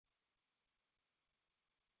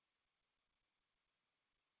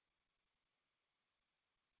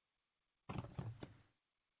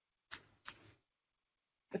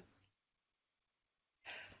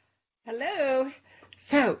Hello.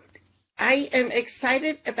 So I am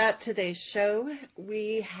excited about today's show.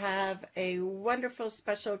 We have a wonderful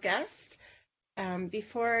special guest.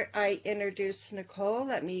 Before I introduce Nicole,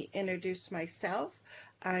 let me introduce myself.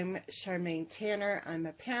 I'm Charmaine Tanner. I'm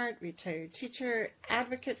a parent, retired teacher,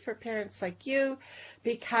 advocate for parents like you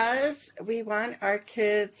because we want our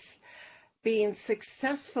kids being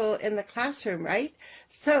successful in the classroom, right?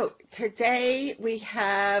 So today we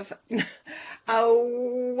have a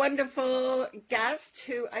wonderful guest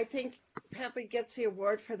who I think probably gets the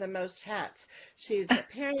award for the most hats. She's a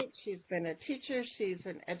parent, she's been a teacher, she's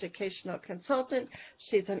an educational consultant,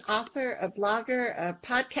 she's an author, a blogger, a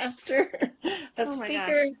podcaster, a Oh my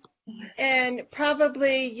speaker, gosh. and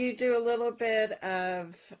probably you do a little bit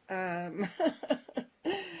of, um,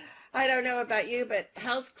 I don't know about you, but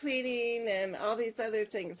house cleaning and all these other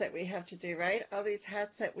things that we have to do, right? All these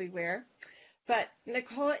hats that we wear. But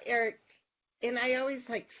Nicole Eric, and I always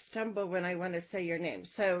like stumble when I want to say your name.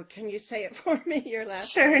 So can you say it for me, your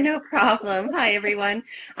last Sure, name? no problem. Hi, everyone.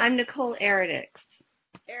 I'm Nicole Eredics.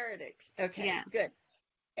 Eredics. Okay, Yes. good.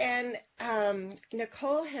 And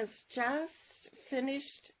Nicole has just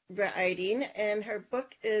finished writing, and her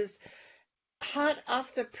book is hot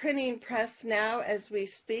off the printing press now as we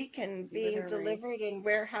speak and being Literally. delivered in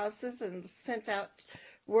warehouses and sent out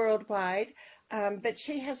worldwide. But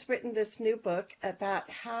she has written this new book about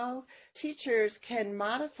how teachers can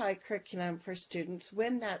modify curriculum for students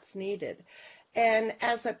when that's needed. And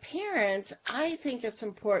as a parent, I think it's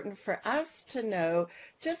important for us to know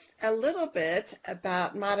just a little bit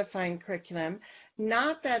about modifying curriculum.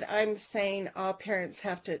 Not that I'm saying all parents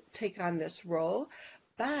have to take on this role,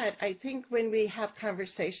 but I think when we have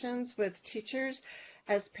conversations with teachers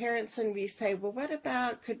as parents and we say, well, what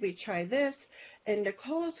about, could we try this? And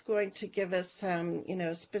Nicole is going to give us some,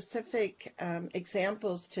 specific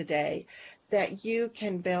examples today that you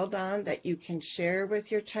can build on, that you can share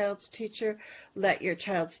with your child's teacher. Let your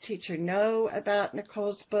child's teacher know about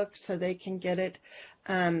Nicole's book so they can get it.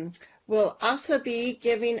 Um, we'll also be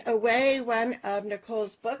giving away one of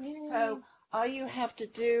Nicole's books. So Yay. all you have to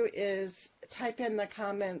do is type in the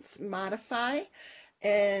comments modify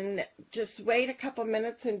and just wait a couple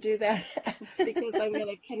minutes and do that because I'm going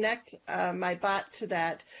to connect my bot to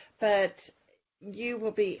that. But you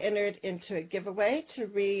will be entered into a giveaway to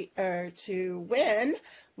win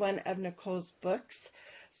one of Nicole's books.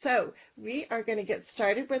 So we are going to get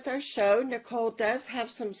started with our show. Nicole does have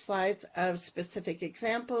some slides of specific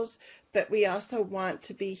examples, but we also want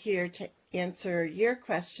to be here to answer your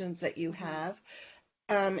questions that you Mhm. have.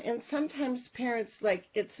 And sometimes parents like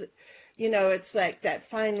it's like that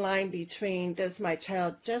fine line between does my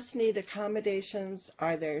child just need accommodations?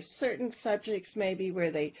 Are there certain subjects maybe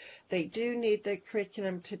where they do need the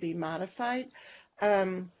curriculum to be modified?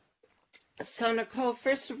 Um, so Nicole,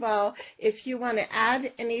 first of all, if you want to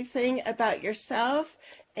add anything about yourself,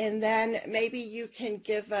 and then maybe you can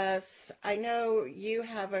give us, I know you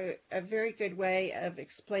have a very good way of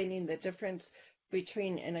explaining the difference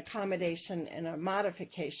between an accommodation and a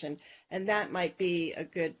modification, and that might be a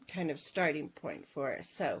good kind of starting point for us.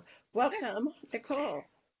 So Sure. welcome, Nicole.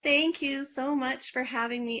 Thank you so much for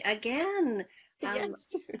having me again. Um, Yes.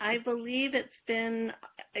 I believe it's been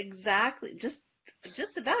exactly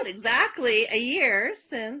just about exactly a year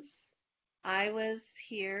since I was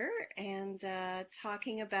here and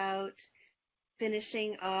talking about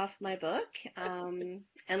finishing off my book.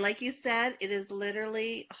 And like you said, it is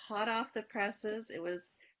literally hot off the presses. It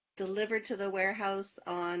was delivered to the warehouse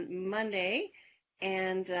on Monday,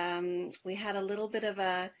 and we had a little bit of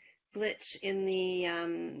a glitch in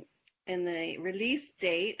the release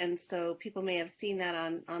date, and so people may have seen that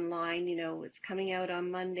online. You know, it's coming out on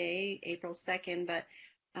Monday, April 2nd, but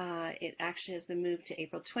it actually has been moved to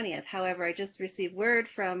April 20th. However, I just received word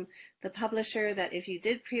from the publisher that if you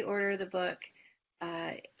did pre-order the book,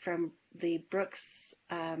 from the Brooks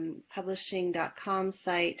Publishing.com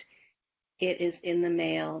site, it is in the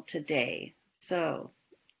mail today. So,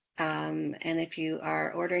 and if you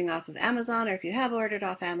are ordering off of Amazon or if you have ordered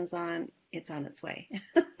off Amazon, it's on its way.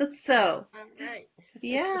 So, All right.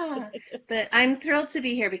 yeah, but I'm thrilled to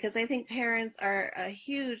be here because I think parents are a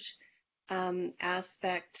huge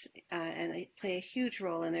aspect and they play a huge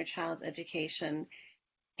role in their child's education.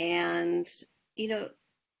 And, you know,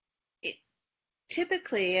 it,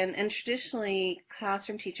 typically and traditionally,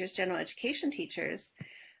 classroom teachers, general education teachers,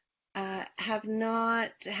 have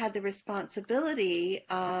not had the responsibility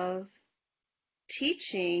of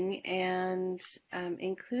teaching and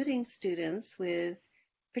including students with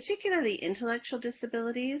particularly intellectual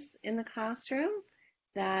disabilities in the classroom.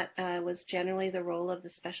 That was generally the role of the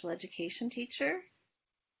special education teacher.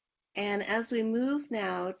 And as we move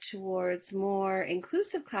now towards more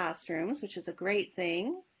inclusive classrooms, which is a great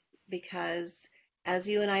thing, because as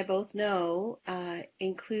you and I both know,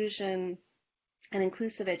 inclusion and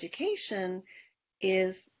inclusive education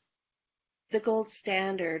is the gold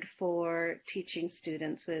standard for teaching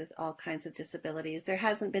students with all kinds of disabilities. There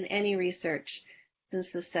hasn't been any research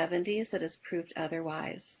since the 70s that has proved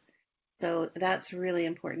otherwise. So that's really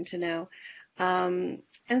important to know.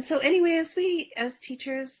 And so anyway, as we, as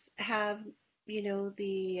teachers have,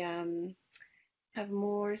 have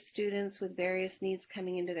more students with various needs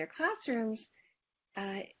coming into their classrooms,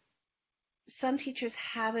 uh, some teachers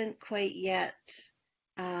haven't quite yet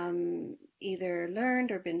either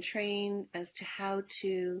learned or been trained as to how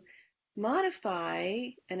to modify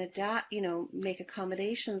and adapt, make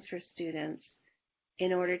accommodations for students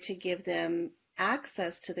in order to give them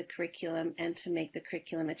access to the curriculum and to make the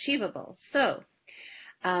curriculum achievable. So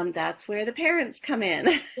that's where the parents come in.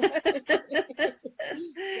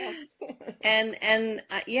 Yes. And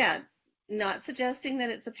yeah, not suggesting that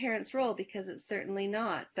it's a parent's role, because it's certainly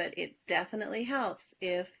not, but it definitely helps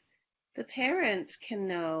if the parent can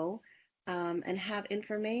know and have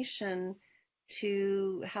information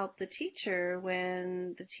to help the teacher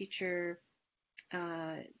when the teacher,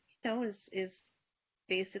 is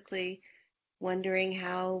basically wondering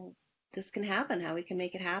how this can happen, how we can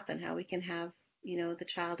make it happen, how we can have, the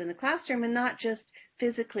child in the classroom, and not just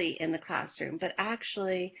physically in the classroom, but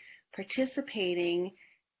actually participating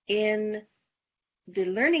in the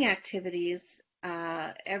learning activities,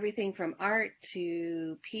 everything from art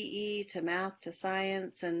to PE to math to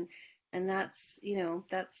science, and that's,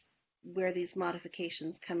 that's where these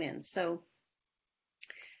modifications come in. So,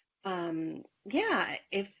 yeah,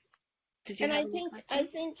 if did you And have I any think I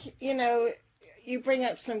questions? think you bring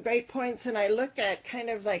up some great points, and I look at kind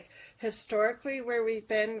of like historically where we've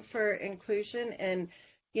been for inclusion, and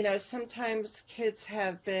sometimes kids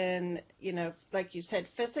have been, like you said,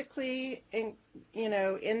 physically in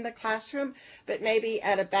the classroom, but maybe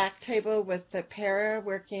at a back table with the para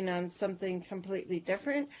working on something completely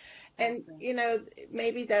different. And Exactly.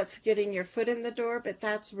 maybe that's getting your foot in the door, but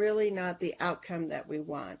that's really not the outcome that we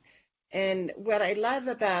want. And what I love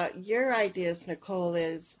about your ideas, Nicole,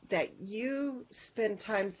 is that you spend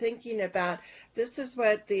time thinking about this is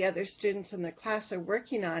what the other students in the class are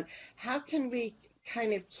working on. How can we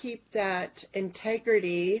kind of keep that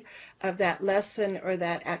integrity of that lesson or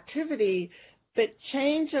that activity, but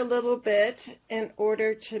change a little bit in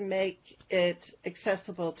order to make it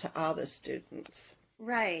accessible to all the students?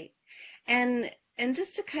 Right. And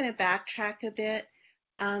just to kind of backtrack a bit,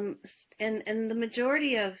 and the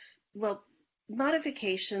majority of, well,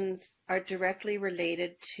 modifications are directly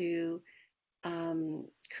related to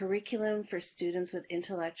curriculum for students with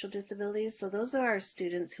intellectual disabilities. So those are our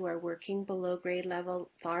students who are working below grade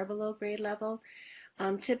level, far below grade level.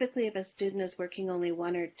 Typically, if a student is working only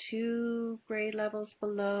 1 or 2 grade levels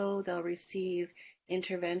below, they'll receive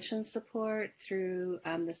intervention support through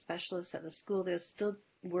the specialists at the school. They'll still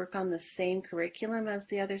work on the same curriculum as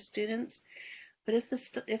the other students. But if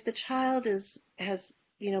the child has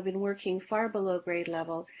been working far below grade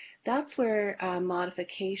level, that's where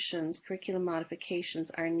curriculum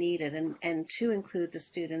modifications are needed, and to include the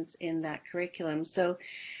students in that curriculum. So,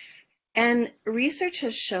 and research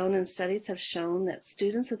has shown and studies have shown that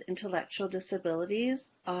students with intellectual disabilities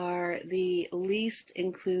are the least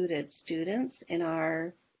included students in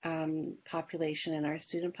our population, in our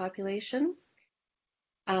student population.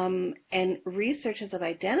 And researchers have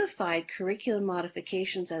identified curriculum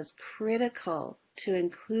modifications as critical to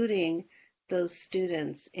including those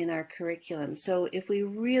students in our curriculum. So if we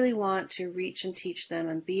really want to reach and teach them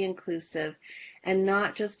and be inclusive, and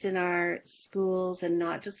not just in our schools and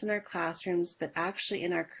not just in our classrooms, but actually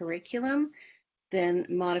in our curriculum, then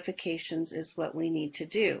modifications is what we need to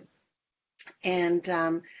do. And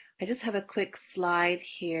I just have a quick slide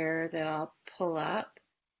here that I'll pull up,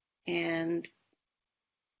 and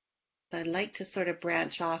I'd like to sort of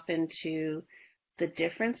branch off into the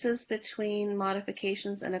differences between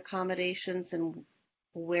modifications and accommodations and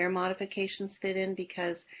where modifications fit in,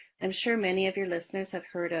 because I'm sure many of your listeners have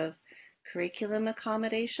heard of curriculum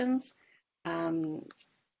accommodations,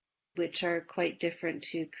 which are quite different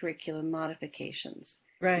to curriculum modifications.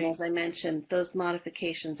 And Right. as I mentioned, those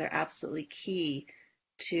modifications are absolutely key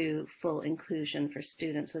to full inclusion for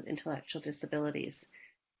students with intellectual disabilities.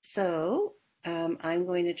 So I'm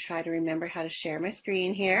going to try to remember how to share my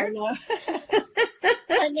screen I here. know.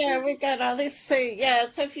 I know, we've got all this. So, yeah,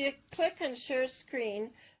 so if you click on share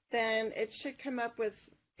screen, then it should come up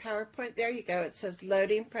with PowerPoint. There you go. It says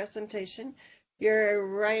loading presentation. You're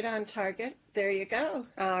right on target. There you go.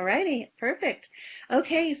 All righty, perfect.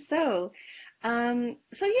 Okay, so when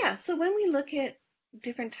we look at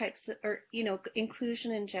different types of, or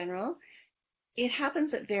inclusion in general, it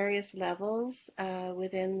happens at various levels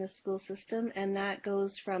within the school system, and that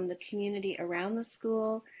goes from the community around the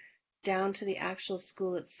school down to the actual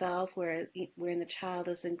school itself, where the child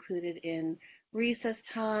is included in recess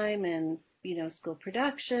time and school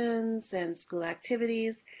productions and school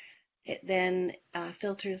activities. It then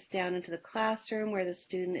filters down into the classroom, where the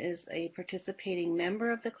student is a participating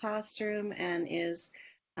member of the classroom and is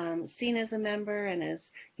seen as a member and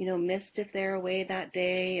is missed if they're away that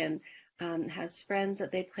day, and has friends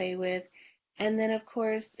that they play with. And then, of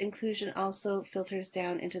course, inclusion also filters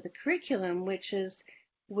down into the curriculum, which is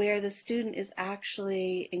where the student is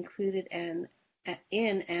actually included in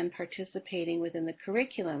and participating within the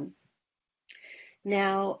curriculum.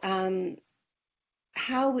 Now,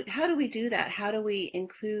 how do we do that? How do we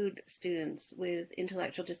include students with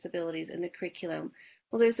intellectual disabilities in the curriculum?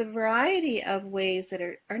 Well, there's a variety of ways that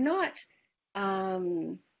are not,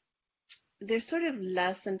 they're sort of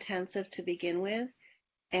less intensive to begin with,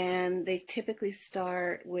 and they typically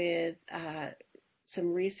start with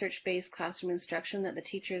some research-based classroom instruction that the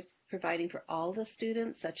teacher is providing for all the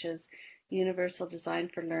students, such as universal design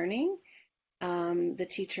for learning. The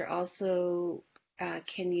teacher also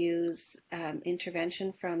can use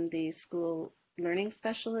intervention from the school learning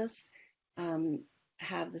specialists,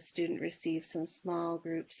 have the student receive some small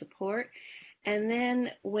group support. And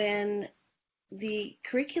then when the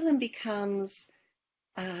curriculum becomes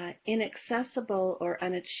inaccessible or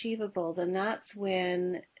unachievable, then that's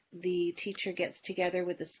when the teacher gets together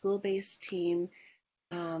with the school-based team,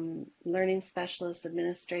 learning specialists,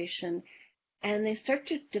 administration, and they start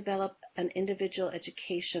to develop an individual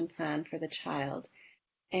education plan for the child.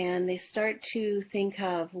 And they start to think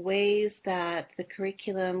of ways that the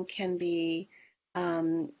curriculum can be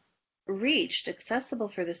reached, accessible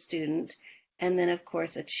for the student, and then, of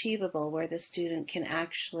course, achievable, where the student can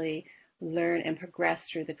actually learn and progress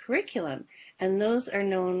through the curriculum. And those are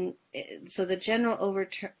known, so the general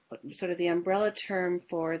sort of the umbrella term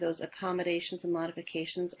for those accommodations and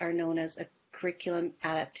modifications are known as curriculum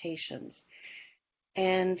adaptations.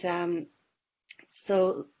 And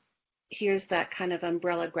so here's that kind of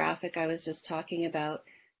umbrella graphic I was just talking about.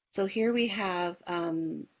 So here we have,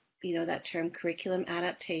 that term curriculum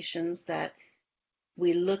adaptations that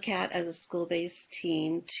we look at as a school-based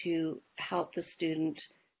team to help the student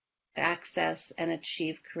access and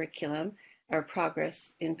achieve curriculum or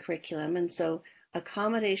progress in curriculum. And so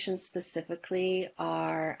accommodations specifically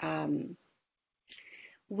are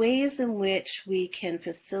ways in which we can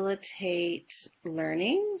facilitate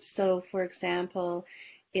learning. So, for example,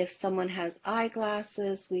 if someone has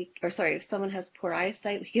eyeglasses, if someone has poor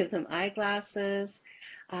eyesight, we give them eyeglasses.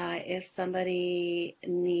 If somebody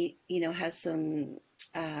has some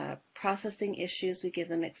processing issues, we give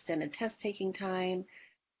them extended test-taking time.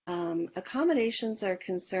 Accommodations are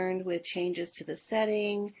concerned with changes to the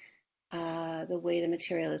setting, the way the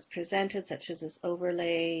material is presented, such as this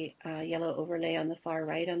overlay, yellow overlay on the far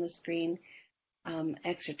right on the screen,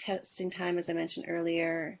 extra testing time, as I mentioned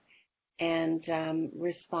earlier, and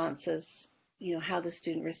responses, how the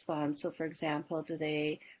student responds. So, for example, do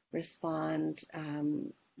they respond,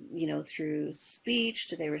 through speech?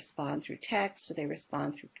 Do they respond through text? Do they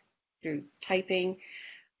respond through typing?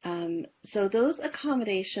 So those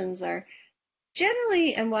accommodations are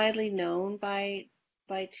generally and widely known by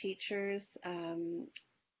teachers.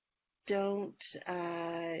 They're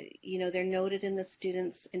noted in the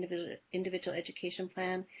student's individual education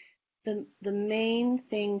plan. The main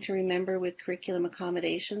thing to remember with curriculum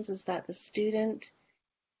accommodations is that the student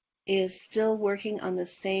is still working on the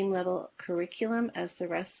same level curriculum as the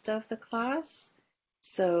rest of the class.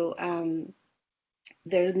 So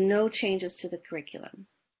there's no changes to the curriculum.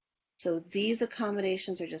 So these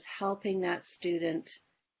accommodations are just helping that student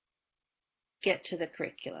get to the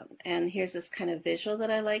curriculum. And here's this kind of visual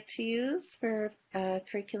that I like to use for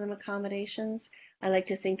curriculum accommodations. I like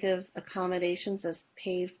to think of accommodations as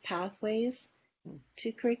paved pathways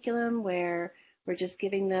to curriculum, where we're just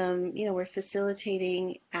giving them, we're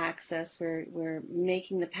facilitating access, we're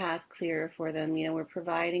making the path clearer for them, we're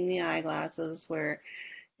providing the eyeglasses, we're,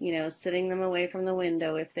 sitting them away from the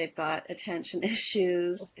window if they've got attention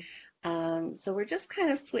issues. So we're just kind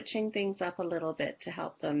of switching things up a little bit to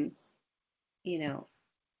help them,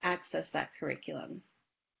 access that curriculum.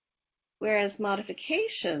 Whereas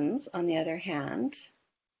modifications, on the other hand,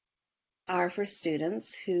 are for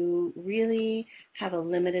students who really have a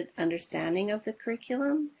limited understanding of the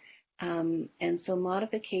curriculum. And so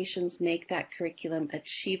modifications make that curriculum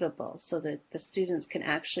achievable so that the students can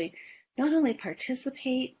actually not only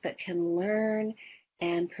participate, but can learn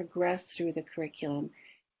and progress through the curriculum.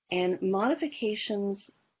 And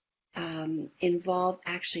modifications involve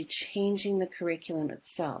actually changing the curriculum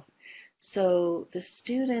itself. So the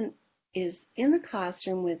student is in the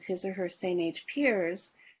classroom with his or her same age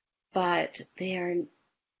peers, but they are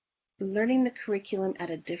learning the curriculum at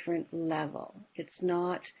a different level. It's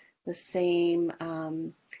not the same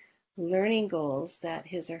learning goals that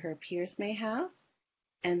his or her peers may have.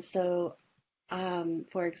 And so,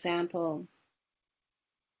 for example,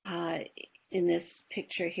 in this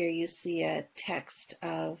picture here, you see a text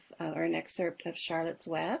of, or an excerpt of Charlotte's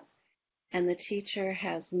Web, and the teacher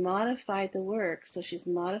has modified the work. So she's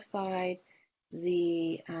modified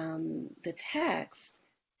the text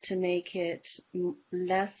to make it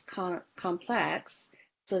less complex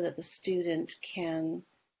so that the student can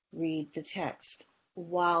read the text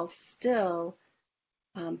while still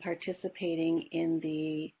participating in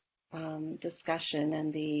the discussion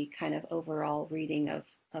and the kind of overall reading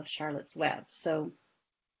of Charlotte's Web. So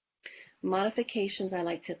modifications I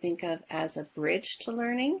like to think of as a bridge to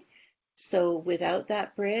learning. So without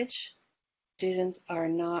that bridge, students are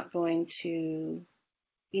not going to,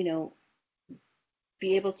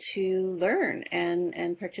 be able to learn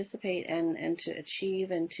and participate and to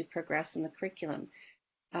achieve and to progress in the curriculum.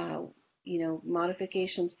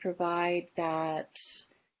 Modifications provide that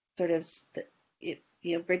sort of, it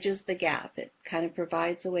bridges the gap. It kind of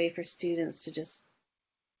provides a way for students to just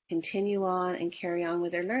continue on and carry on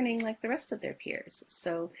with their learning like the rest of their peers.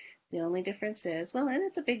 So the only difference is, well, and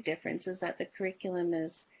it's a big difference, is that the curriculum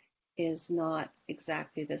is not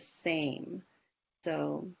exactly the same.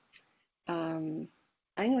 So I'm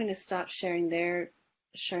going to stop sharing there.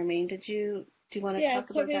 Charmaine, do you want to talk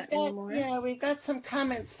about that anymore? Yeah, we've got some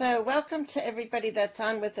comments. So welcome to everybody that's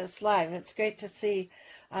on with us live. It's great to see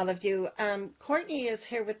all of you. Courtney is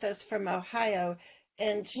here with us from Ohio,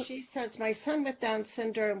 and she says, my son with Down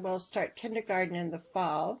syndrome will start kindergarten in the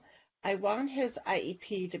fall. I want his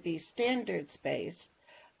IEP to be standards-based.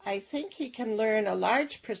 I think he can learn a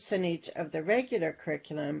large percentage of the regular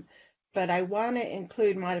curriculum, but I want to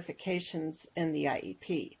include modifications in the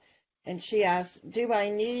IEP. And she asks, do I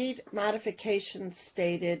need modifications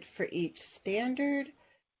stated for each standard?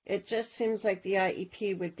 It just seems like the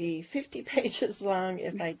IEP would be 50 pages long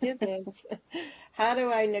if I did this. How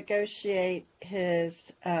do I negotiate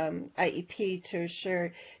his IEP to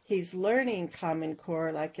assure he's learning Common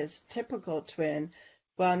Core like his typical twin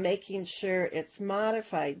while making sure it's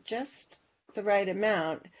modified just the right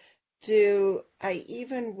amount? Do I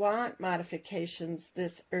even want modifications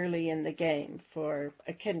this early in the game for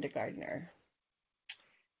a kindergartner?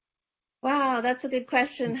 Wow, that's a good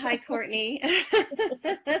question. Hi, Courtney.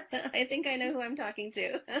 I think I know who I'm talking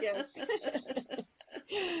to. Yes.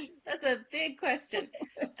 That's a big question.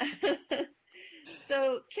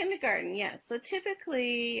 So kindergarten, yes. So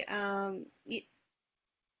typically, I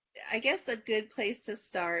guess a good place to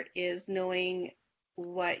start is knowing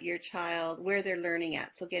what your child, where they're learning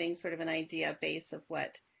at. So getting sort of an idea base of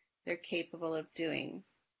what they're capable of doing.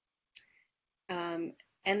 And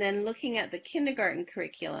then looking at the kindergarten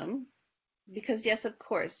curriculum, because yes, of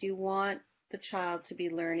course, you want the child to be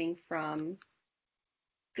learning from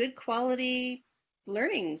good quality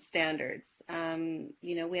learning standards.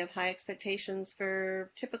 We have high expectations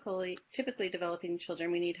for typically developing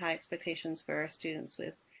children. We need high expectations for our students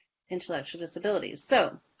with intellectual disabilities.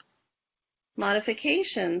 So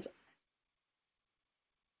modifications,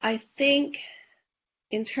 I think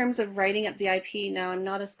in terms of writing up the IEP, now I'm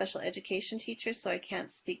not a special education teacher, so I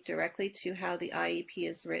can't speak directly to how the IEP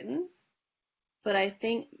is written, but I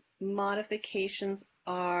think modifications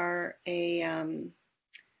are a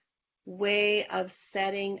way of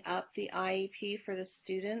setting up the IEP for the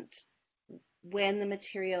student. When the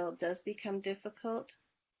material does become difficult,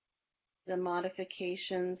 the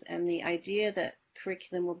modifications and the idea that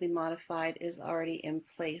curriculum will be modified is already in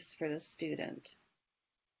place for the student.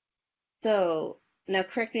 So now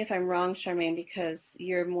correct me if I'm wrong, Charmaine, because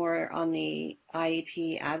you're more on the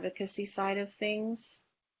IEP advocacy side of things.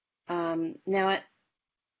 Now,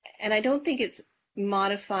 and I don't think it's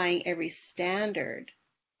modifying every standard.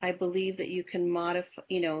 I believe that you can modify,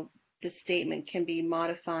 the statement can be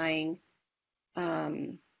modifying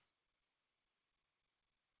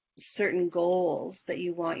certain goals that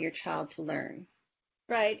you want your child to learn.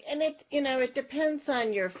 Right. And it depends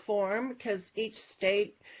on your form, because each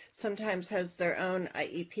state sometimes has their own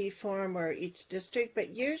IEP form, or each district,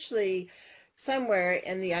 but usually somewhere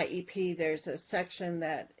in the IEP there's a section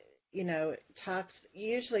that talks,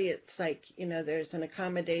 usually it's like, there's an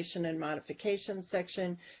accommodation and modification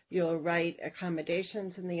section. You'll write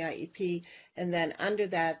accommodations in the IEP, and then under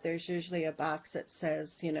that, there's usually a box that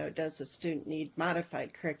says, does the student need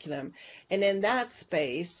modified curriculum? And in that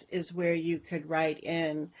space is where you could write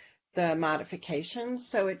in the modifications.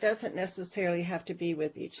 So it doesn't necessarily have to be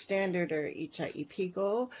with each standard or each IEP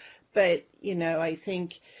goal, but, I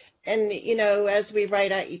think and, as we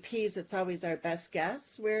write IEPs, it's always our best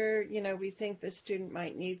guess where, we think the student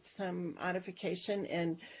might need some modification.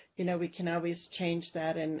 And, we can always change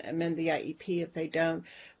that and amend the IEP if they don't.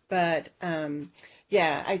 But,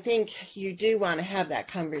 yeah, I think you do want to have that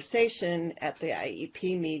conversation at the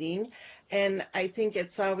IEP meeting. And I think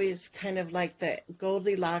it's always kind of like the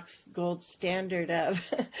Goldilocks gold standard of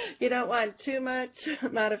you don't want too much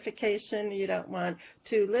modification, you don't want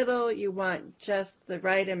too little, you want just the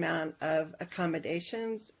right amount of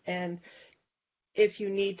accommodations. And if you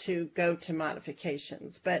need to, go to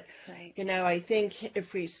modifications. But, Right. I think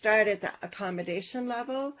if we start at the accommodation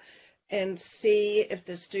level and see if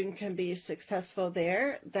the student can be successful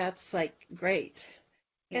there, that's like great.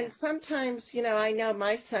 Yeah. And sometimes, I know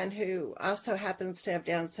my son, who also happens to have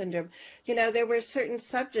Down syndrome, there were certain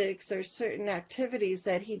subjects or certain activities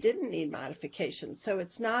that he didn't need modification. So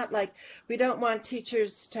it's not like we don't want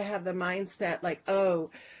teachers to have the mindset like, oh,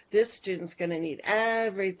 this student's going to need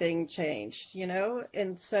everything changed,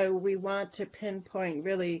 And so we want to pinpoint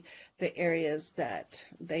really the areas that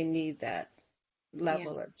they need that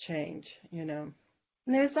level of change, And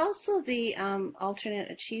there's also the alternate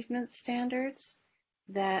achievement standards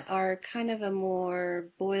that are kind of a more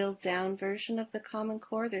boiled down version of the Common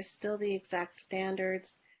Core. They're still the exact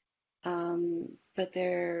standards, but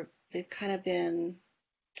they've kind of been,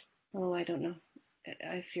 I don't know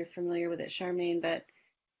if you're familiar with it, Charmaine, but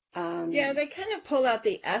yeah, they kind of pull out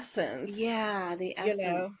the essence. Yeah, the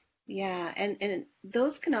essence. Yeah, and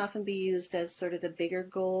those can often be used as sort of the bigger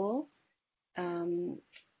goal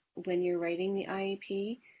when you're writing the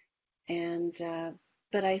IEP. And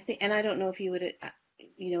but I think, and I don't know if you would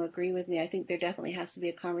agree with me. I think there definitely has to be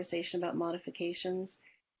a conversation about modifications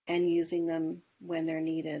and using them when they're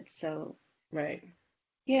needed. So, right.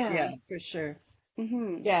 Yeah. Yeah, for sure.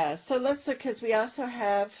 Mm-hmm. Yeah, so let's look, because we also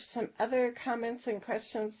have some other comments and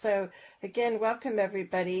questions. So again, welcome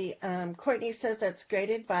everybody. Courtney says that's great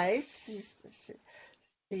advice.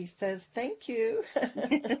 She says thank you.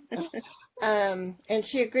 And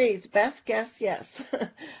she agrees, best guess, yes.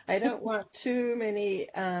 I don't want too many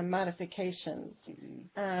modifications.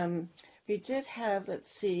 We did have,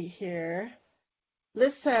 let's see here.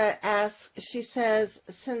 Lisa asks, she says,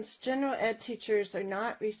 since general ed teachers are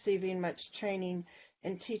not receiving much training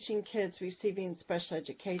in teaching kids receiving special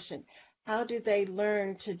education, how do they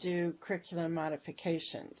learn to do curriculum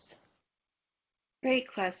modifications?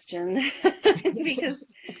 Great question. Because,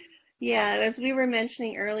 yeah, as we were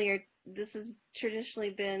mentioning earlier, this has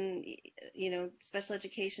traditionally been, special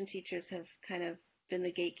education teachers have kind of been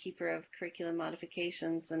the gatekeeper of curriculum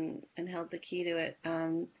modifications and held the key to it.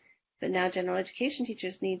 But now general education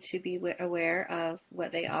teachers need to be aware of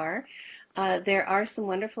what they are. There are some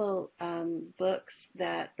wonderful books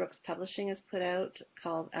that Brooks Publishing has put out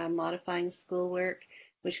called Modifying Schoolwork,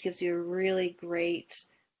 which gives you a really great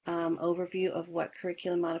overview of what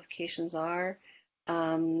curriculum modifications are.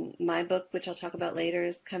 My book, which I'll talk about later,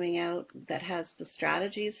 is coming out that has the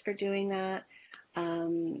strategies for doing that.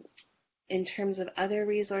 In terms of other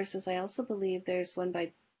resources, I also believe there's one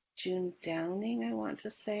by June Downing, I want to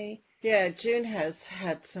say. Yeah, June has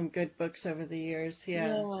had some good books over the years.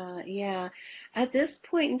 Yeah. At this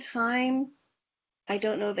point in time, I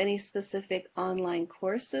don't know of any specific online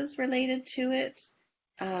courses related to it.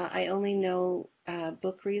 I only know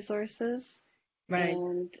book resources. Right.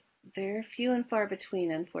 And they're few and far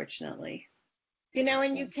between, unfortunately.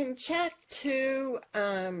 And you can check too,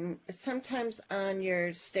 sometimes on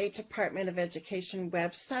your State Department of Education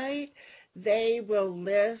website, they will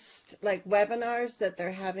list like webinars that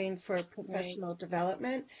they're having for professional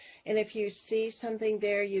development. And if you see something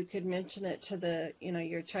there, you could mention it to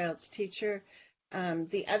your child's teacher.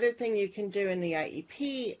 The other thing you can do in the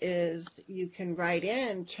IEP is you can write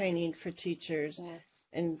in training for teachers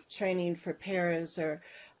and training for paras, or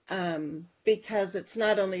because it's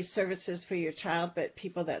not only services for your child, but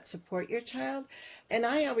people that support your child. And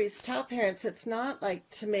I always tell parents, it's not like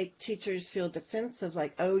to make teachers feel defensive,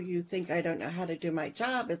 like, oh, you think I don't know how to do my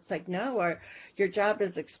job. It's like, no, your job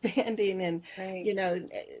is expanding, and,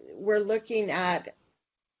 we're looking at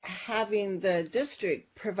having the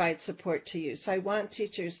district provide support to you. So I want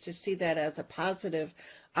teachers to see that as a positive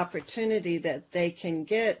opportunity that they can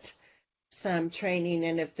get some training,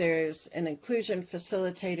 and if there's an inclusion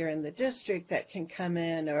facilitator in the district that can come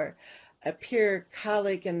in, or a peer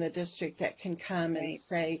colleague in the district that can come and Right.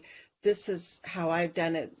 say, this is how I've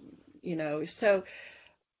done it, So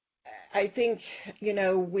I think,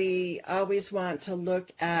 we always want to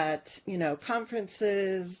look at,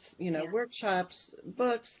 conferences, Yeah. workshops,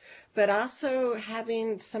 books, but also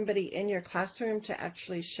having somebody in your classroom to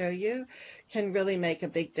actually show you can really make a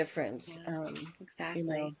big difference. Yeah. You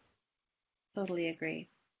know, Exactly. Totally agree.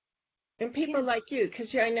 and people Yeah. like you,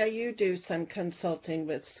 because I know you do some consulting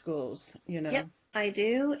with schools. Yep, I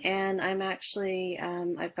do. And I'm actually,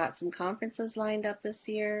 I've got some conferences lined up this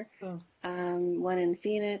year. Oh, One in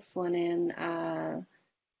Phoenix, one in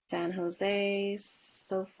San Jose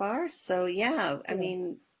so far. So yeah, I cool.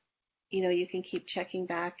 mean, you can keep checking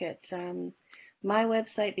back at my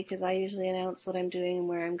website because I usually announce what I'm doing and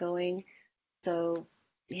where I'm going. So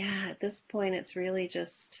yeah, at this point, it's really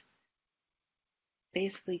just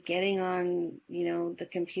basically getting on, the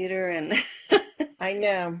computer and I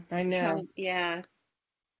know, I know. trying, yeah,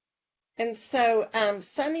 And so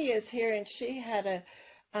Sunny is here, and she had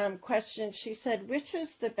a question. She said, which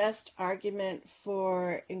is the best argument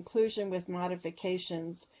for inclusion with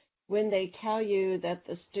modifications when they tell you that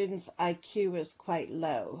the student's IQ is quite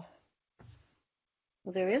low?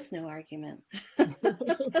 well, there is no argument.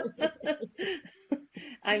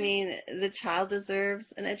 I mean, the child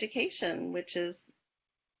deserves an education, which is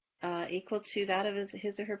equal to that of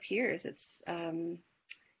his or her peers.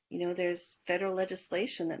 There's federal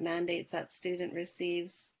legislation that mandates that student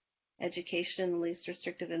receives education in the least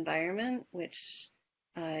restrictive environment, which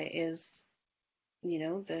is,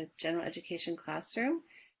 the general education classroom.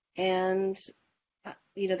 And,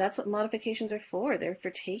 that's what modifications are for. They're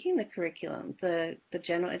for taking the curriculum, the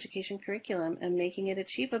general education curriculum, and making it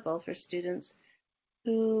achievable for students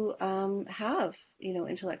who have,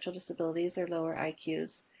 intellectual disabilities or lower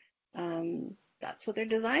IQs. That's what they're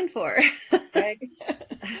designed for. Right?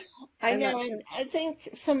 I I'm know, not sure. and I think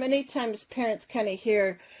so many times parents kind of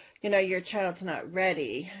hear, your child's not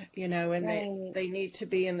ready, and Right, they need to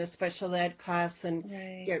be in the special ed class and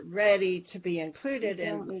right. get ready to be They included.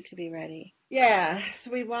 And don't need to be ready. yeah,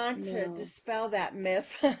 so we want to No. dispel that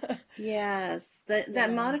myth. Yes, that Yeah,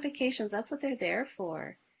 modifications, that's what they're there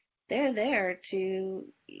for. They're there to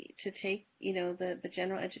take, the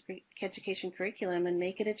general education curriculum and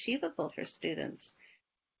make it achievable for students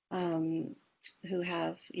who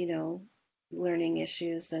have, learning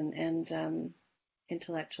issues and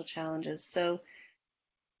intellectual challenges. So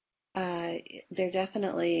uh, they're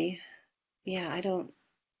definitely, yeah,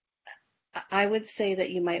 I would say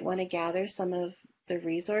that you might want to gather some of the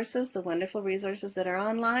resources, the wonderful resources that are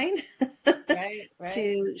online right, right,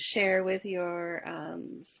 to share with your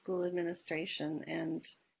school administration and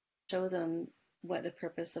show them what the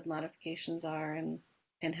purpose of modifications are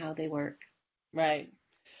and how they work. right.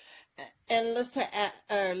 And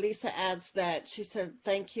Lisa adds that she said,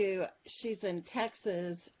 thank you. She's in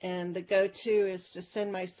Texas, and the go-to is to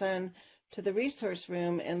send my son to the resource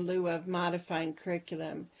room in lieu of modifying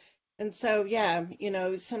curriculum. And so, yeah,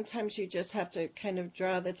 sometimes you just have to kind of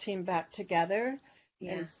draw the team back together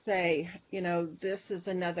and Yeah, say, this is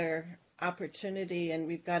another opportunity, and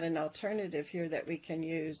we've got an alternative here that we can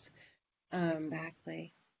use. Um,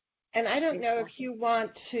 exactly. and I don't know if Exactly. you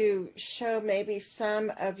want to show maybe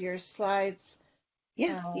some of your slides,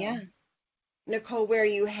 Yes, uh, yeah. Nicole, where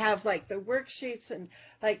you have like the worksheets and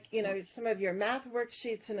like, some of your math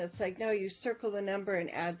worksheets, and it's like, no, you circle the number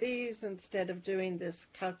and add these instead of doing this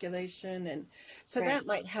calculation. And so Right. that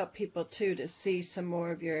might help people too to see some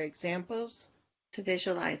more of your examples. To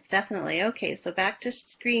visualize, definitely. Okay, so back to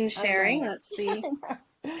screen I sharing. know. Let's see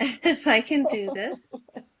if I can do this.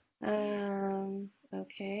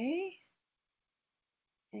 Okay.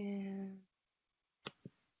 And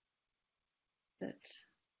that,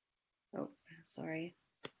 oh, sorry.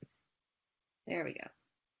 There we go.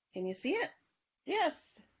 Can you see it?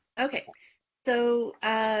 Yes. Okay. So,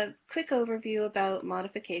 quick overview about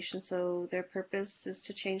modification. So, their purpose is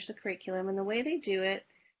to change the curriculum, and the way they do it,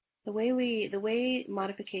 the way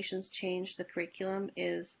modifications change the curriculum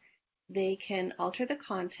is they can alter the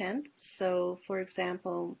content. So, for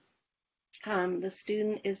example, the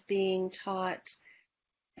student is being taught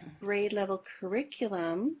grade level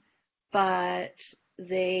curriculum, but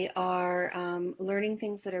they are learning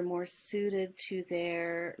things that are more suited to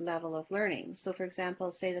their level of learning. So, for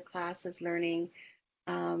example, say the class is learning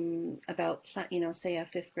about, say a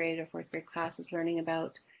fifth grade or fourth grade class is learning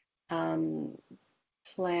about um,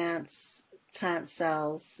 plants, plant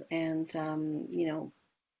cells, and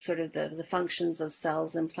sort of the functions of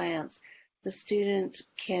cells and plants. the student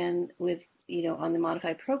can, with, on the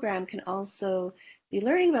modified program, can also be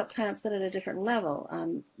learning about plants, but at a different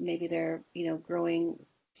level. Maybe they're, growing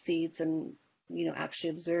seeds and,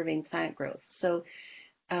 actually observing plant growth. So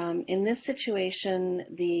in this situation,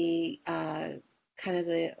 the kind of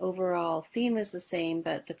the overall theme is the same,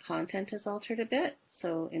 but the content is altered a bit.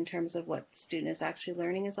 So in terms of what the student is actually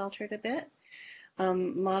learning is altered a bit.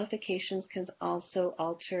 Modifications can also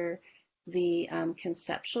alter the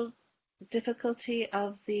conceptual difficulty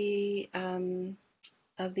of the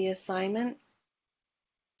assignment.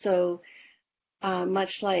 So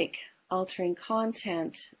much like altering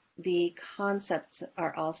content, the concepts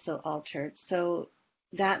are also altered. So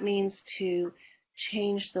that means to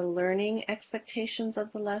change the learning expectations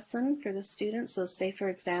of the lesson for the student. So say, for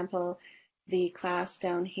example, the class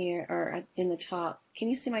down here or in the top. Can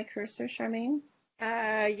you see my cursor, Charmaine?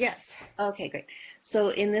 Yes. Okay, great. So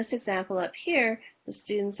in this example up here, the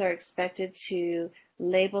students are expected to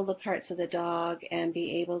label the parts of the dog and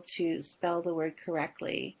be able to spell the word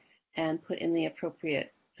correctly and put in the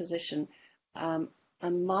appropriate position.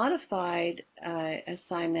 A modified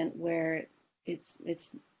assignment where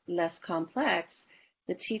it's less complex,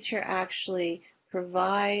 the teacher actually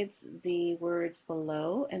provides the words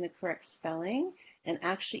below and the correct spelling, and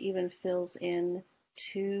actually even fills in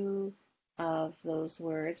two of those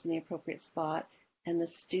words in the appropriate spot, and the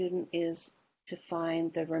student is to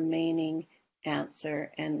find the remaining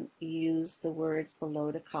answer and use the words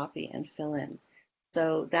below to copy and fill in.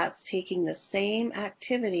 So that's taking the same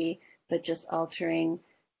activity, but just altering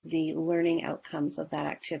the learning outcomes of that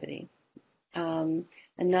activity.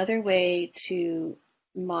 Another way to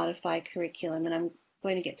modify curriculum, and I'm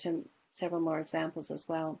going to get to several more examples as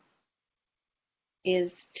well,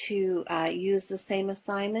 is to use the same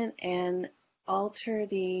assignment and alter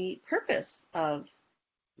the purpose of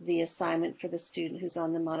the assignment for the student who's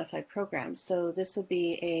on the modified program. So this would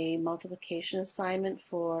be a multiplication assignment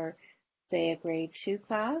for, say, a grade 2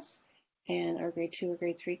 class or grade 2 or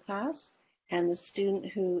grade 3 class. And the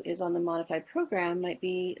student who is on the modified program might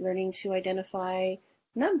be learning to identify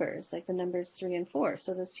numbers, like the numbers 3 and 4.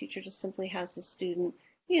 So this teacher just simply has the student,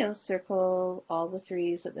 circle all the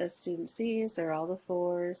 3s that the student sees or all the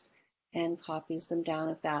 4s and copies them down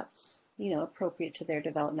if that's, appropriate to their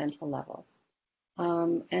developmental level.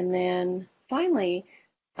 And then finally,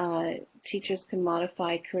 teachers can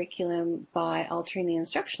modify curriculum by altering the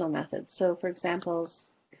instructional methods. So for example,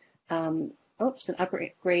 an upper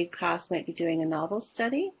grade class might be doing a novel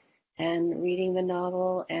study and reading the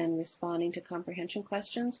novel and responding to comprehension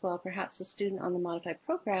questions, while perhaps a student on the modified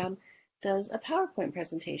program does a PowerPoint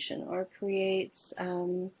presentation or creates,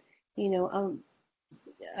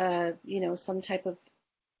 some type of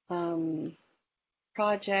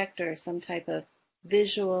project or some type of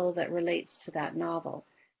visual that relates to that novel.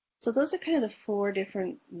 So those are kind of the 4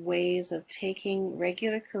 different ways of taking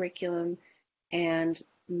regular curriculum and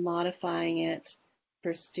modifying it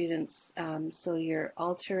for students. So you're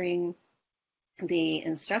altering the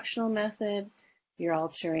instructional method, you're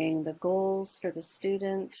altering the goals for the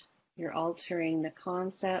student, you're altering the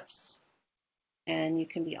concepts, and you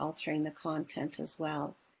can be altering the content as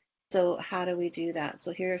well. So how do we do that?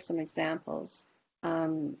 So here are some examples.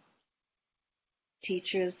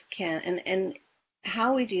 Teachers can, and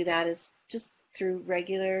how we do that is just through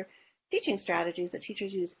regular teaching strategies that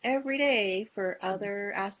teachers use every day for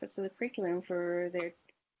other aspects of the curriculum for their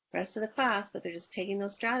rest of the class, but they're just taking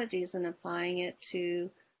those strategies and applying it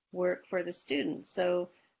to work for the students. So,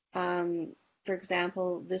 for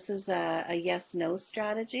example, this is a yes-no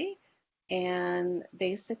strategy. And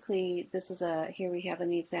basically, this is here we have in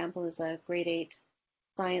the example is a grade 8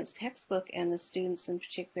 science textbook, and the students in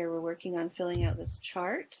particular were working on filling out this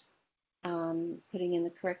chart, putting in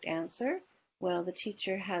the correct answer. Well, the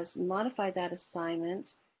teacher has modified that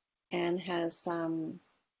assignment and has,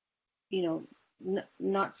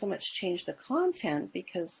 not so much changed the content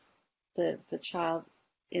because the child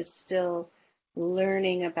is still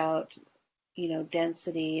learning about,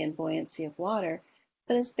 density and buoyancy of water,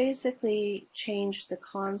 but has basically changed the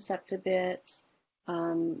concept a bit,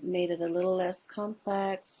 made it a little less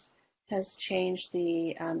complex, has changed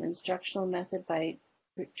the instructional method by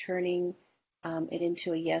turning it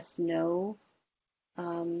into a yes-no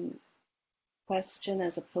question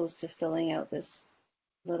as opposed to filling out this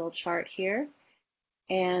little chart here.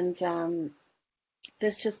 And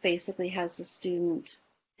this just basically has the student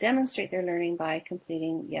demonstrate their learning by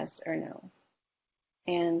completing yes or no.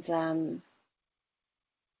 And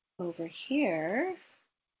over here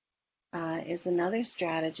is another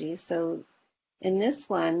strategy. So in this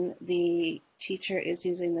one, the teacher is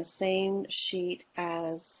using the same sheet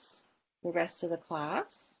as the rest of the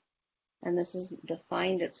class. and this is the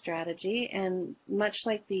find it strategy. And much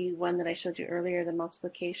like the one that I showed you earlier, the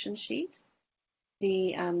multiplication sheet,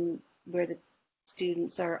 the where the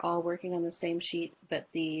students are all working on the same sheet, but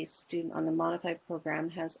the student on the modified program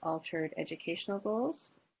has altered educational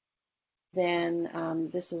goals. Then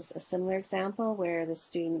this is a similar example where the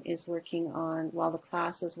student is working on, while the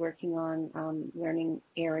class is working on learning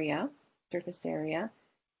area, surface area,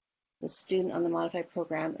 the student on the modified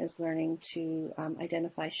program is learning to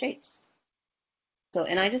identify shapes. So,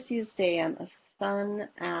 and I just used a fun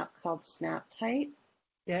app called SnapType.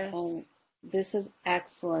 Yes. And this is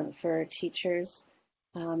excellent for teachers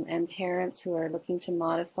and parents who are looking to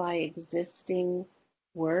modify existing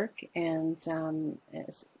work and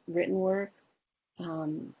written work.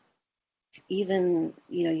 Even,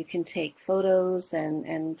 you can take photos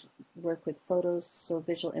and work with photos, so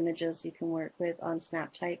visual images you can work with on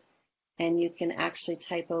SnapType, and you can actually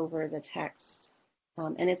type over the text.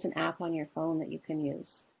 And it's an app on your phone that you can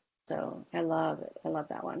use. So I love it. I love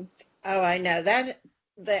that one. Oh, I know that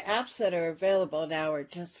the apps that are available now are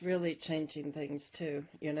just really changing things too,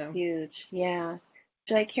 Huge. Yeah.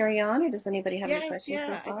 Should I carry on, or does anybody have any Yes, questions so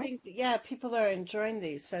yeah, I far? think, yeah, people are enjoying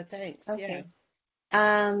these, so thanks. Yeah. Okay.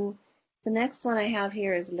 Um, the next one I have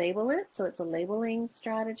here is label it. So it's a labeling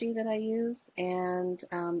strategy that I use, and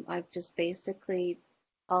I've just basically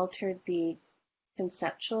altered the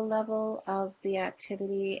conceptual level of the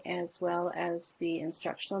activity as well as the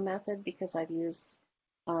instructional method because I've used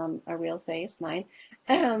a real face, mine,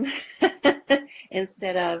 um,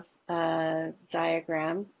 instead of a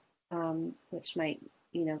diagram, which might,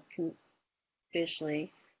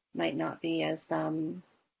 visually might not be as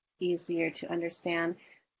easier to understand.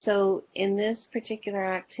 So in this particular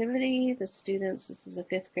activity, the students, this is a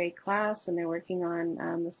fifth grade class, and they're working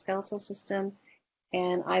on the skeletal system.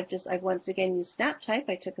 And I've once again used SnapType.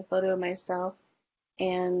 I took a photo of myself,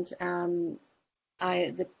 and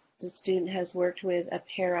the student has worked with a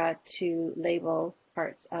para to label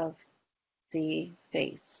parts of the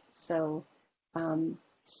face. So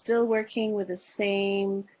still working with the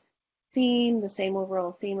same theme, the same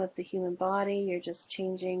overall theme of the human body. You're just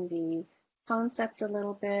changing the concept a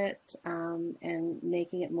little bit and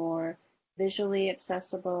making it more visually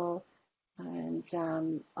accessible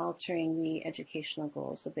and altering the educational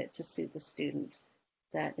goals a bit to suit the student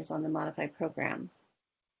that is on the modified program.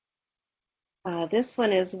 This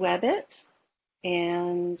one is Webbit,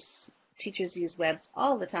 and teachers use webs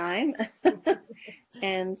all the time.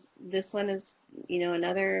 And this one is,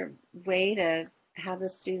 another way to have the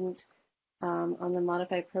student on the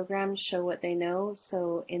modified program show what they know.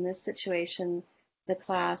 So in this situation, the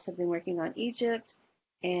class had been working on Egypt,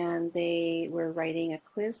 and they were writing a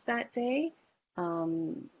quiz that day,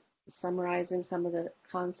 summarizing some of the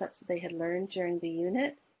concepts that they had learned during the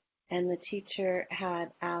unit. And the teacher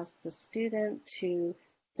had asked the student to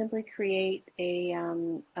simply create a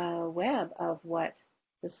web of what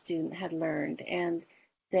the student had learned. And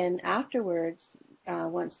then afterwards,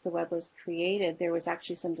 once the web was created, there was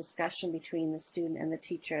actually some discussion between the student and the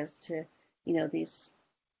teacher as to,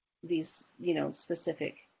 these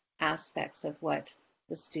specific aspects of what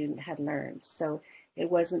the student had learned. So it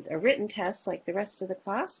wasn't a written test like the rest of the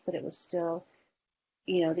class, but it was still,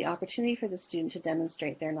 the opportunity for the student to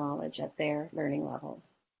demonstrate their knowledge at their learning level.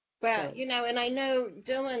 Well, So, and I know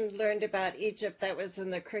Dylan learned about Egypt, that was in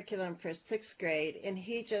the curriculum for sixth grade, and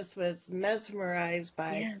he just was mesmerized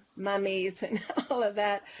by yes, mummies and all of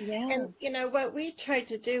that. yeah, And, what we tried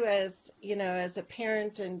to do as a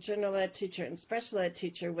parent and general ed teacher and special ed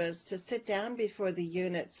teacher was to sit down before the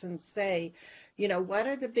units and say, what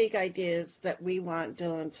are the big ideas that we want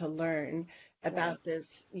Dylan to learn right, about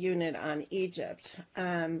this unit on Egypt?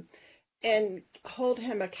 And hold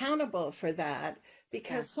him accountable for that,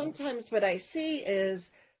 because exactly. sometimes what I see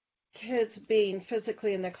is kids being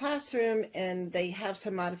physically in the classroom and they have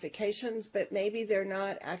some modifications, but maybe they're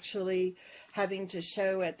not actually having to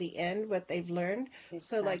show at the end what they've learned.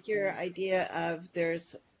 So like your Exactly. idea of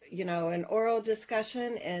there's, an oral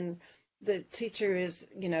discussion, and the teacher is,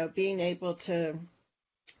 being able to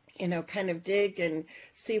kind of dig and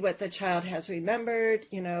see what the child has remembered,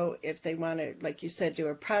 if they want to, like you said, do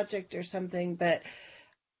a project or something. But,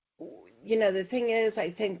 the thing is,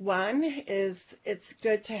 I think one is it's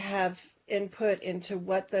good to have input into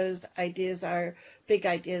what those ideas are, big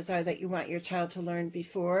ideas are that you want your child to learn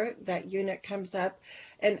before that unit comes up,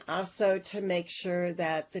 and also to make sure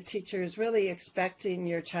that the teacher is really expecting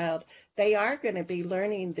your child, they are going to be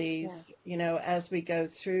learning Yeah. these, as we go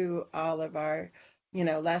through all of our,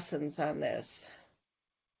 lessons on this.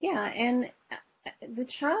 Yeah, and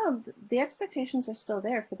the expectations are still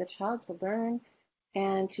there for the child to learn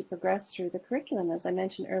and to progress through the curriculum, as I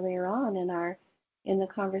mentioned earlier on in the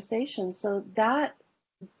conversation. So that,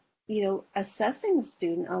 assessing the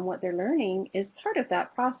student on what they're learning is part of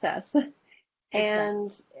that process.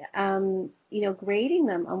 Exactly. And, grading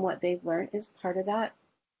them on what they've learned is part of that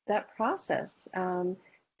process,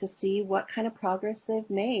 to see what kind of progress they've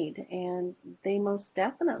made. And they most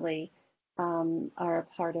definitely are a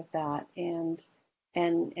part of that. And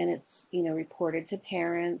it's, reported to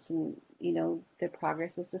parents, and, their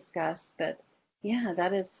progress is discussed. But yeah,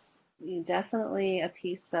 that is definitely a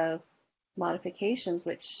piece of modifications,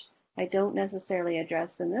 which I don't necessarily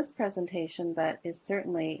address in this presentation, but is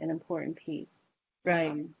certainly an important piece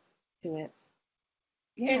Right. um, to it.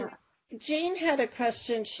 And Yeah. Jane had a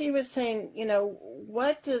question. She was saying,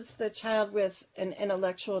 what does the child with an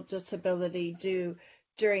intellectual disability do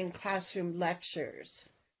during classroom lectures?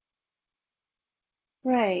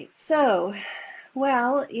 Right. So,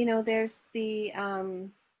 well, there's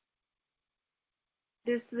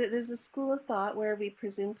a school of thought where we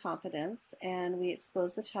presume competence and we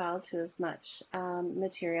expose the child to as much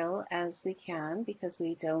material as we can, because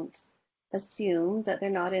we don't assume that they're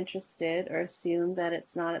not interested or assume that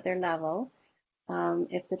it's not at their level.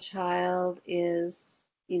 If the child is,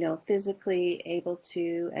 physically able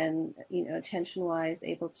to, and, attention-wise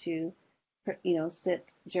able to,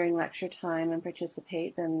 sit during lecture time and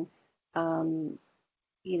participate, then, um,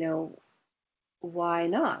 you know, why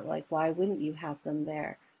not? Like, why wouldn't you have them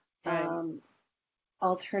there? Right. Um,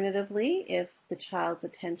 Alternatively, if the child's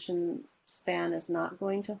attention span is not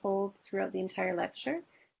going to hold throughout the entire lecture,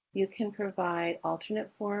 you can provide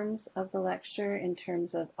alternate forms of the lecture in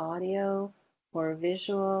terms of audio or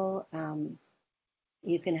visual.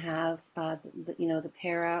 You can have, the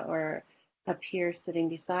para or a peer sitting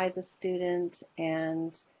beside the student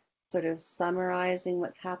and sort of summarizing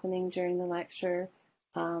what's happening during the lecture.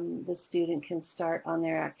 The student can start on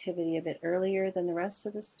their activity a bit earlier than the rest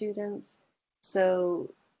of the students.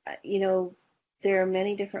 So, there are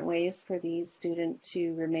many different ways for the student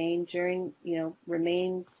to remain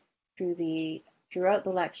throughout the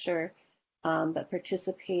lecture, but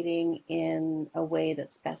participating in a way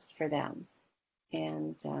that's best for them.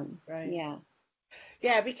 And Right. yeah,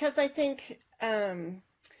 Yeah, because I think,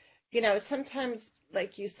 sometimes,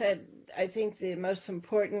 like you said, I think the most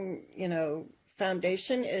important,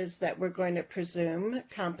 foundation is that we're going to presume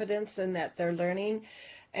competence and that they're learning.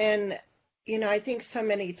 And, I think so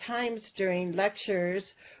many times during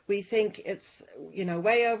lectures, we think it's,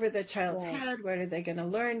 way over the child's right, head. What are they going to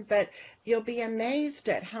learn? But you'll be amazed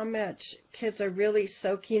at how much kids are really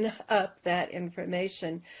soaking up that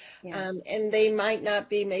information. yeah, And they might not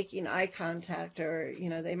be making eye contact, or,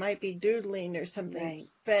 they might be doodling or something. right,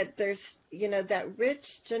 But there's, that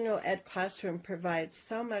rich general ed classroom provides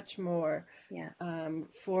so much more yeah,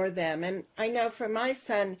 for them. And I know for my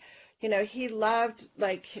son, he loved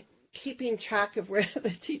like keeping track of where the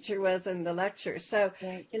teacher was in the lecture. So,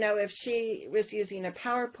 right, if she was using a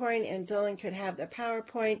PowerPoint and Dylan could have the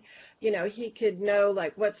PowerPoint, he could know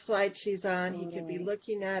like what slide she's on. He could be totally.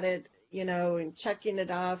 looking at it, and checking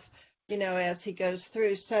it off, as he goes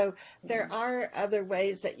through. So there Yeah, are other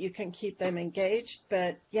ways that you can keep them engaged.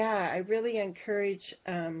 But yeah, I really encourage,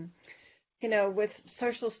 with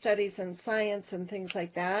social studies and science and things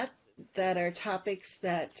like that, that are topics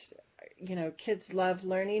that, kids love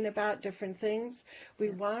learning about different things. We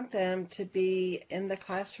yeah, want them to be in the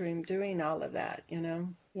classroom doing all of that.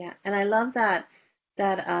 yeah. And I love that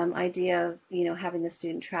idea of having the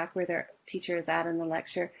student track where their teacher is at in the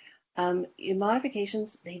lecture. In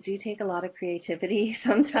modifications, they do take a lot of creativity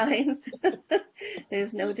sometimes.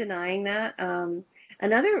 There's no denying that.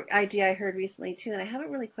 Another idea I heard recently too, and I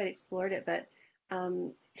haven't really quite explored it, but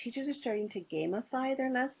teachers are starting to gamify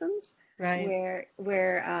their lessons, Right, where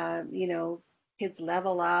kids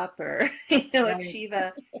level up or right,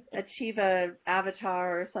 achieve a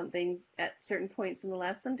avatar or something at certain points in the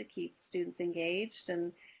lesson to keep students engaged,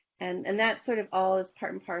 and that sort of all is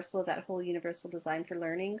part and parcel of that whole universal design for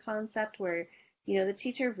learning concept, where the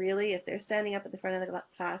teacher really, if they're standing up at the front of the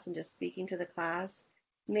class and just speaking to the class,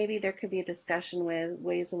 maybe there could be a discussion with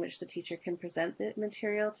ways in which the teacher can present the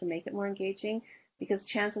material to make it more engaging, because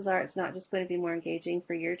chances are it's not just going to be more engaging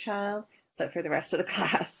for your child, but for the rest of the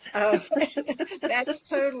class. Oh, that's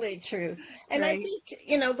totally true. And I Right?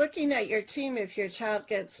 think, looking at your team, if your child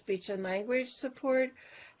gets speech and language support,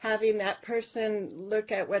 having that person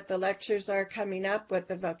look at what the lectures are coming up, what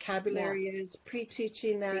the Yeah, vocabulary is,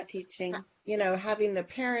 pre-teaching that, pre-teaching. having the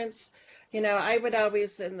parents, I would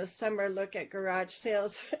always in the summer look at garage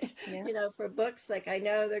sales, Yeah, for books. Like I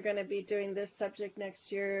know they're going to be doing this subject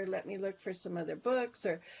next year. Let me look for some other books,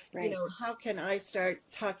 or, right, how can I start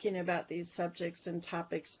talking about these subjects and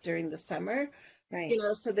topics during the summer? right.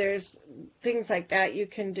 So there's things like that you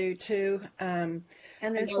can do too. And I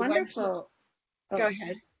there's know one teacher, wonderful, go oh,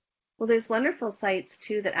 ahead. well, there's wonderful sites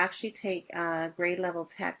too that actually take grade level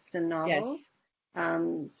text and novels.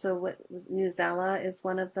 Yes. So what Newsella is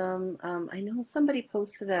one of them. I know somebody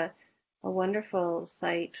posted a wonderful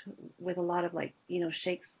site with a lot of like,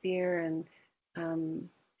 Shakespeare and um,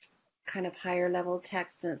 kind of higher level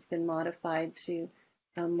text, and it's been modified to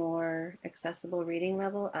a more accessible reading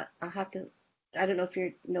level. I'll have to, I don't know if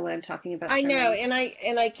you know what I'm talking about, I know, Charlene.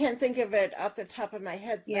 and I can't think of it off the top of my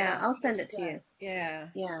head, but Yeah, I'll I'll send it post to that. you. Yeah.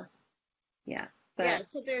 Yeah, yeah, Yeah, but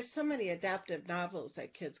so there's so many adaptive novels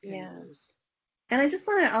that kids can yeah. use. And I just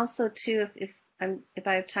want to also too, if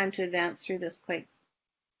I have time to advance through this quite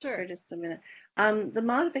for Sure. just a minute, the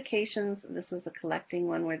modifications. This was a collecting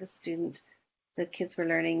one where the kids were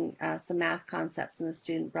learning some math concepts, and the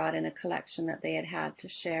student brought in a collection that they had had to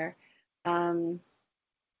share. Um,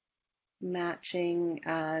 Matching.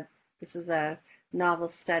 This is a novel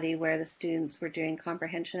study where the students were doing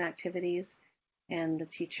comprehension activities, and the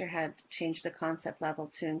teacher had changed the concept level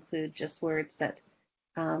to include just words that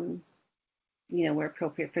um, were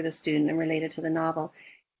appropriate for the student and related to the novel.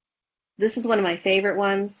 This is one of my favorite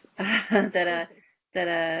ones that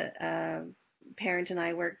a parent and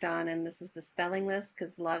I worked on, and this is the spelling list,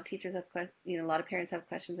 because a lot of teachers have a lot of parents have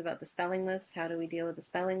questions about the spelling list. How do we deal with the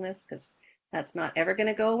spelling list? Because that's not ever going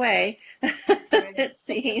to go away, Right. it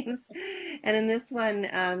seems. And in this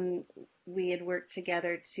one, we had worked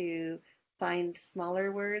together to find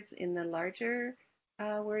smaller words in the larger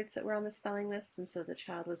words that were on the spelling list, and so the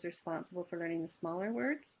child was responsible for learning the smaller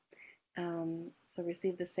words. So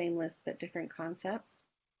receive the same list but different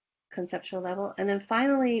conceptual level. And then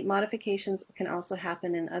finally, modifications can also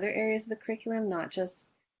happen in other areas of the curriculum, not just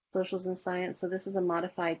socials and science. So this is a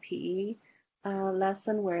modified PE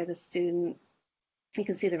lesson where the student, you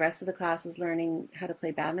can see the rest of the class is learning how to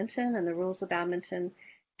play badminton and the rules of badminton.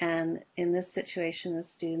 And in this situation, the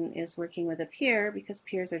student is working with a peer, because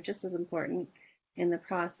peers are just as important in the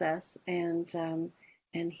process. And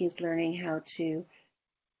he's learning how to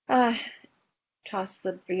uh,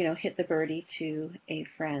 hit the birdie to a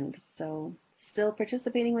friend. So still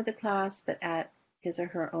participating with the class, but at his or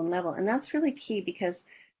her own level. And that's really key because,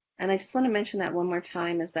 and I just want to mention that one more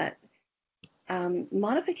time, is that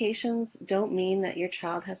modifications don't mean that your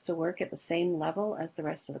child has to work at the same level as the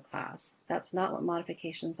rest of the class. That's not what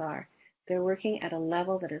modifications are. They're working at a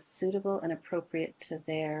level that is suitable and appropriate to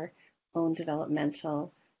their own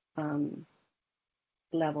developmental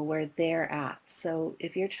level where they're at. So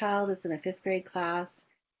if your child is in a fifth grade class,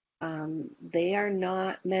 they are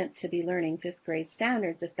not meant to be learning fifth grade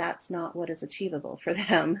standards if that's not what is achievable for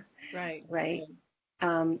them, Right. right?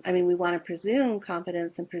 Right. I mean, we want to presume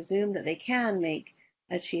competence and presume that they can make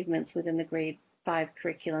achievements within the grade 5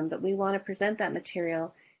 curriculum, but we want to present that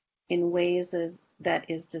material in ways that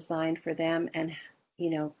is designed for them, and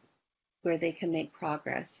where they can make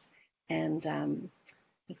progress. And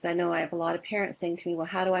because I know I have a lot of parents saying to me, well,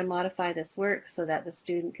 how do I modify this work so that the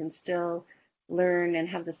student can still learn and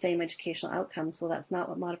have the same educational outcomes? Well, that's not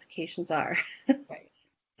what modifications are. Right.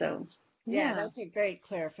 So, Yeah, yeah. that's a great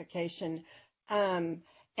clarification. Um,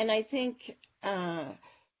 and I think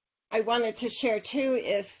I wanted to share too,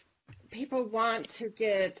 if people want to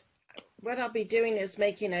get, what I'll be doing is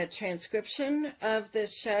making a transcription of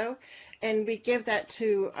this show, and we give that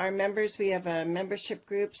to our members. We have a membership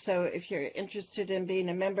group, so if you're interested in being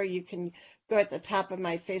a member, you can go at the top of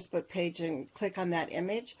my Facebook page and click on that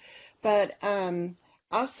image. But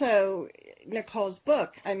also Nicole's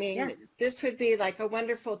book. I mean, Yes, this would be like a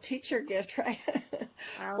wonderful teacher gift, right?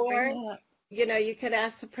 I'll bring Or, that up. you could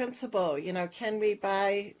ask the principal, can we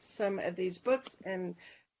buy some of these books and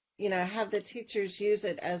have the teachers use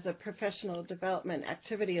it as a professional development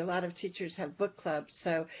activity. A lot of teachers have book clubs.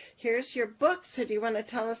 So here's your book. So do you want to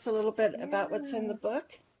tell us a little bit about what's in the Yeah.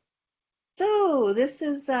 book? So this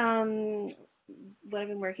is what I've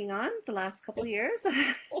been working on the last couple of years.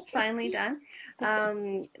 Finally done.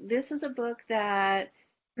 This is a book that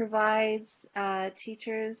provides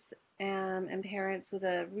teachers and parents with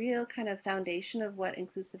a real kind of foundation of what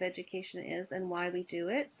inclusive education is and why we do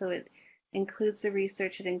it. So it includes the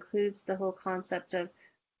research, it includes the whole concept of,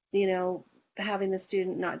 having the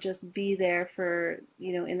student not just be there for,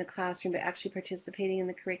 in the classroom, but actually participating in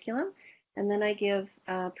the curriculum. And then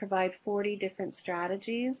I provide 40 different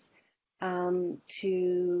strategies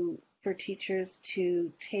for teachers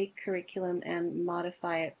to take curriculum and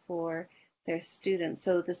modify it for their students.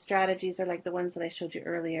 So the strategies are like the ones that I showed you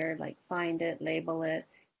earlier, like find it, label it,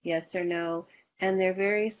 yes or no. And they're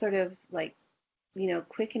very sort of like,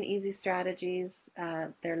 quick and easy strategies.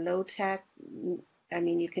 They're low tech. I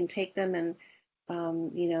mean, you can take them and,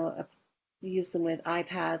 use them with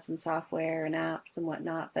iPads and software and apps and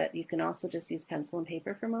whatnot, but you can also just use pencil and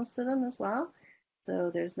paper for most of them as well. So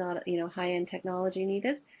there's not, high-end technology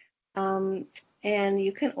needed. Um, and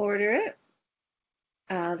you can order it.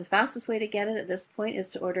 The fastest way to get it at this point is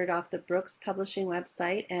to order it off the Brooks Publishing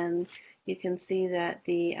website, and you can see that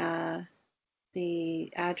the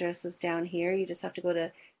address is down here. You just have to go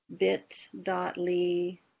to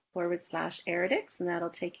bit.ly/Eredics, and that'll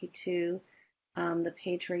take you to the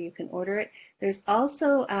page where you can order it. There's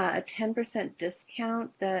also a 10%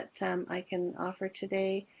 discount that I can offer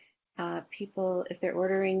today. People, if they're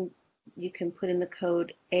ordering, you can put in the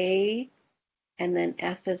code A and then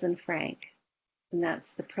F as in Frank. And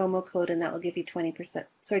that's the promo code, and that will give you 10%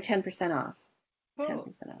 off. Cool.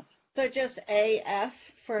 10% off. So just AF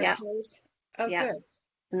for a Yeah. code? Oh, Yeah. good.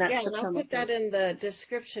 And that's Yeah, the and I'll promo put that code. in the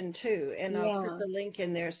description too, and I'll Yeah. put the link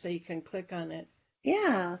in there so you can click on it.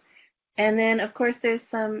 Yeah. And then, of course, there's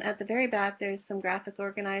some, at the very back, there's some graphic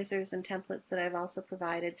organizers and templates that I've also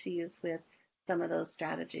provided to use with some of those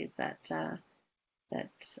strategies that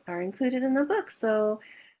are included in the book. So,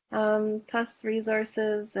 plus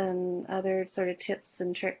resources and other sort of tips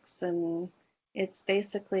and tricks, and it's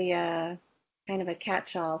basically a kind of a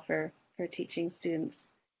catch-all for teaching students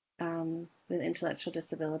with intellectual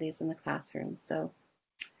disabilities in the classroom. So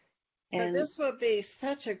This will be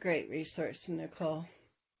such a great resource, Nicole.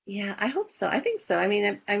 Yeah, I hope so. I think so. I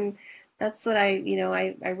mean, that's what I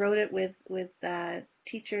wrote it with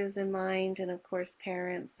teachers in mind, and of course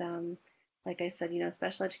parents. Like I said,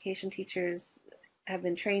 special education teachers have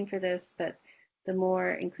been trained for this, but the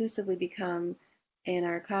more inclusive we become in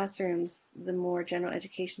our classrooms, the more general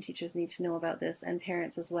education teachers need to know about this, and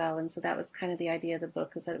parents as well. And so that was kind of the idea of the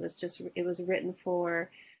book, is that it was written for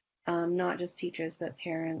not just teachers, but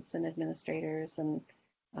parents and administrators, and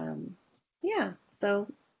yeah. So.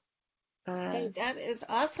 Hey, that is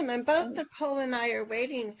awesome. And both Nicole and I are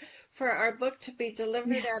waiting for our book to be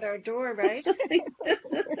delivered at our door, right?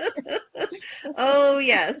 Oh,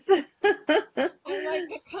 yes. I'm like,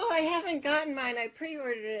 Nicole, I haven't gotten mine. I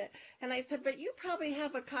pre-ordered it. And I said, but you probably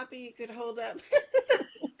have a copy you could hold up.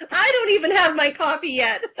 I don't even have my copy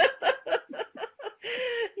yet.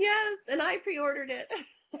 Yes, and I pre-ordered it.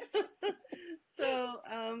 So,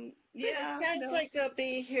 yeah. It sounds like they'll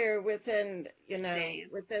be here within, days.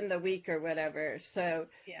 within the week or whatever. So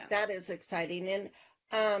Yeah. that is exciting.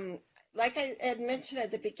 And like I had mentioned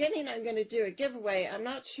at the beginning, I'm going to do a giveaway. I'm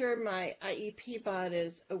not sure my IEP bot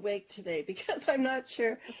is awake today, because I'm not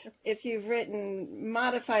sure if you've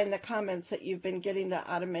modifying the comments that you've been getting the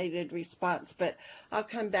automated response, but I'll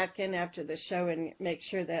come back in after the show and make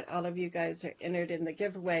sure that all of you guys are entered in the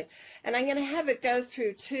giveaway. And I'm going to have it go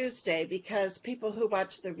through Tuesday, because people who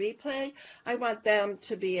watch the replay, I want them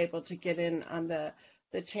to be able to get in on the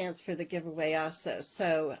chance for the giveaway also.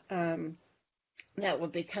 So, that will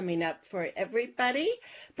be coming up for everybody.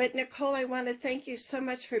 But Nicole, I want to thank you so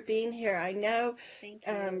much for being here. I know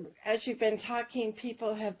as you've been talking,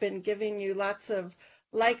 people have been giving you lots of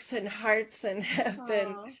likes and hearts, and have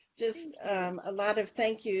been just a lot of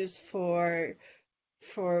thank yous for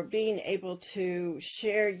being able to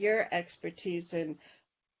share your expertise and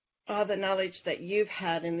all the knowledge that you've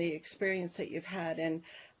had and the experience that you've had. And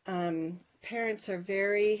parents are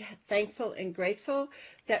very thankful and grateful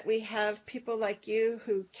that we have people like you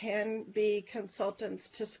who can be consultants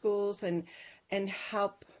to schools and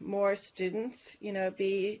help more students,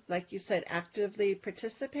 be, like you said, actively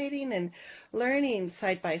participating and learning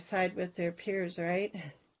side by side with their peers, right?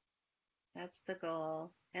 That's the goal.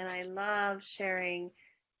 And I love sharing,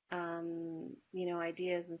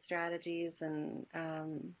 ideas and strategies, and,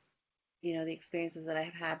 the experiences that I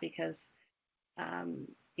have had, because,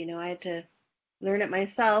 I had to learn it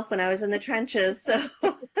myself when I was in the trenches. So,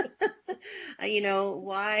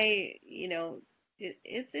 why,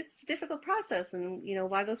 it's a difficult process, and,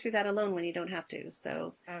 why go through that alone when you don't have to?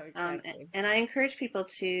 So, exactly. And I encourage people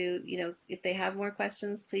to, if they have more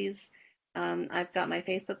questions, please, I've got my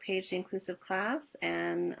Facebook page, The Inclusive Class,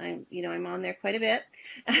 and I'm on there quite a bit.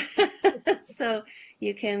 So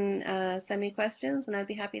you can send me questions, and I'd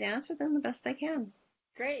be happy to answer them the best I can.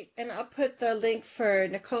 Great. And I'll put the link for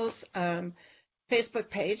Nicole's Facebook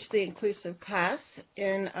page, The Inclusive Class,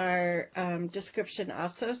 in our description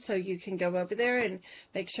also, so you can go over there and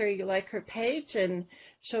make sure you like her page, and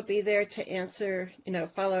she'll be there to answer,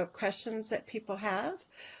 follow-up questions that people have.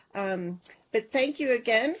 But thank you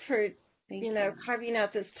again for Thank you. Carving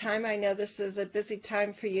out this time. I know this is a busy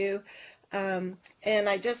time for you. And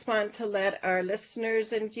I just want to let our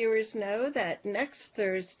listeners and viewers know that next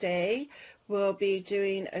Thursday we'll be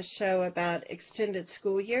doing a show about extended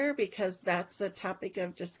school year because that's a topic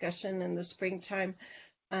of discussion in the springtime.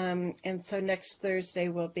 And so next Thursday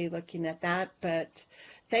we'll be looking at that. But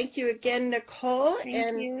thank you again, Nicole.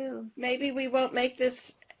 Thank you. Maybe we won't make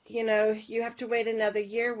this, you have to wait another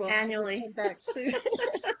year. We'll Annually. have you come back soon.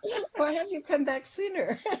 Why have you come back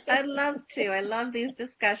sooner? I'd love to. I love these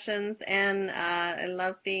discussions, and I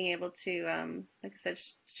love being able to, like I said,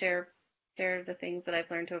 share the things that I've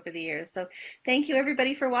learned over the years. So thank you,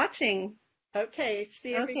 everybody, for watching. Okay.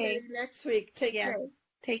 See everybody next week. Take care.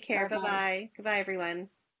 Take care. Bye-bye. Bye-bye. Goodbye, everyone.